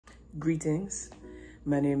Greetings,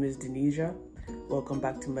 my name is Denisha. Welcome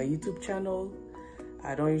back to my YouTube channel.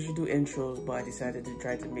 I don't usually do intros, but I decided to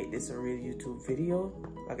try to make this a real YouTube video.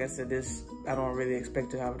 Like I said, I don't really expect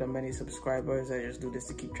to have that many subscribers. I just do this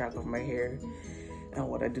to keep track of my hair and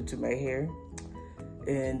what I do to my hair.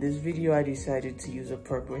 In this video, I decided to use a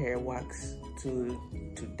purple hair wax to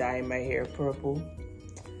dye my hair purple.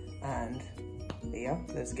 And yeah,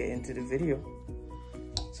 let's get into the video.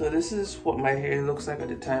 So this is what my hair looks like at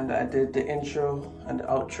the time that I did the intro and the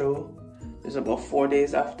outro. It's about 4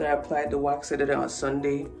 days after I applied the wax. I did it on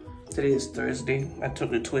Sunday. Today is Thursday. I took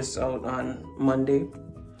the twists out on Monday.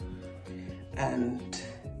 And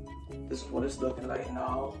this is what it's looking like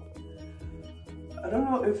now. I don't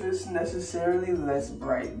know if it's necessarily less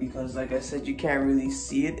bright because, like I said, you can't really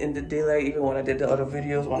see it in the daylight. Even when I did the other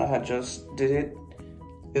videos, when I had just did it,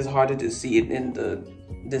 it's harder to see it in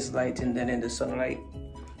this lighting than in the sunlight,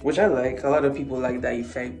 which I like. A lot of people like that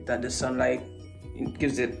effect that the sunlight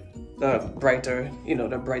gives it the brighter,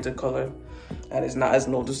 the brighter color, and it's not as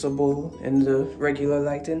noticeable in the regular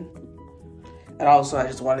lighting. And also, I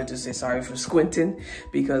just wanted to say sorry for squinting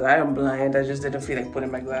because I am blind. I just didn't feel like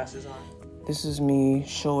putting my glasses on. This is me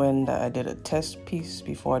showing that I did a test piece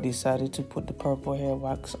before I decided to put the purple hair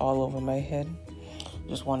wax all over my head.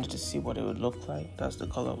 Just wanted to see what it would look like. That's the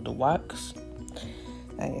color of the wax.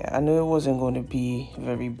 And yeah, I knew it wasn't going to be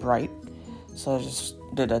very bright, so I just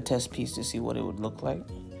did a test piece to see what it would look like.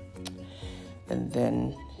 And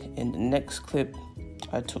then in the next clip,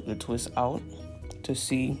 I took the twist out to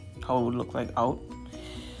see how it would look like out.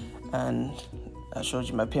 And I showed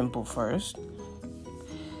you my pimple first.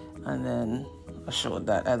 And then I showed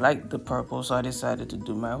that I liked the purple, so I decided to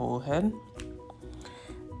do my whole head.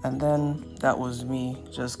 And then that was me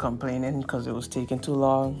just complaining because it was taking too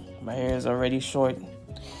long. My hair is already short.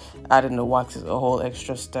 Adding the wax is a whole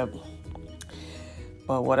extra step.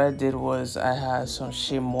 But what I did was I had some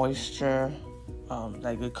Shea moisture,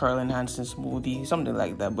 like a curl enhancing smoothie, something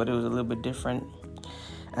like that, but it was a little bit different.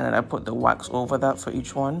 And then I put the wax over that for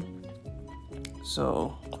each one.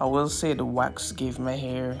 So I will say the wax gave my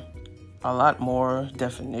hair a lot more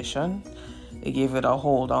definition. It gave it a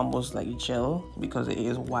hold almost like gel because it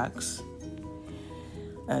is wax.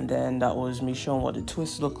 And then that was me showing what the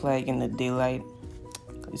twists look like in the daylight.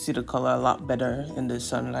 You see the color a lot better in the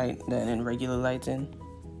sunlight than in regular lighting.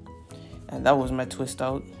 And that was my twist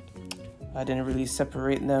out. I didn't really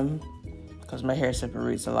separate them because my hair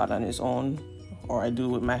separates a lot on its own, or I do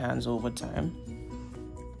with my hands over time.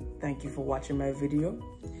 Thank you for watching my video.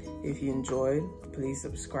 If you enjoyed, please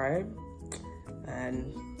subscribe.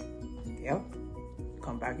 And yeah,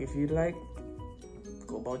 come back if you'd like.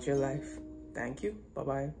 Go about your life. Thank you.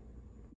 Bye-bye.